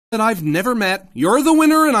that I've never met. You're the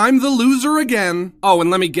winner and I'm the loser again. Oh,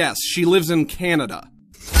 and let me guess, she lives in Canada.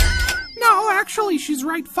 No, actually, she's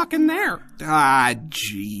right fucking there. Ah,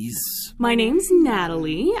 jeez. My name's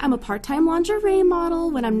Natalie. I'm a part-time lingerie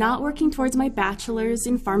model when I'm not working towards my bachelor's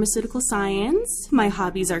in pharmaceutical science. My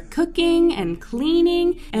hobbies are cooking and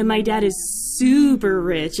cleaning, and my dad is super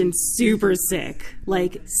rich and super sick.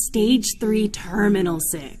 Like, stage 3 terminal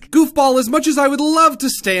sick. Goofball, as much as I would love to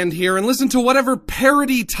stand here and listen to whatever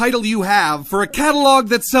parody title you have for a catalog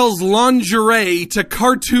that sells lingerie to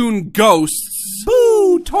cartoon ghosts,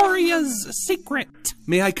 Boo! Toria's secret.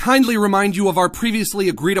 may I kindly remind you of our previously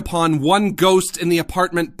agreed upon one ghost in the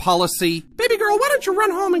apartment policy? Baby girl, why don't you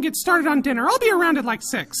run home and get started on dinner? I'll be around at like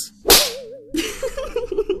 6.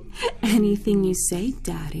 Anything you say,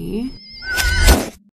 Daddy.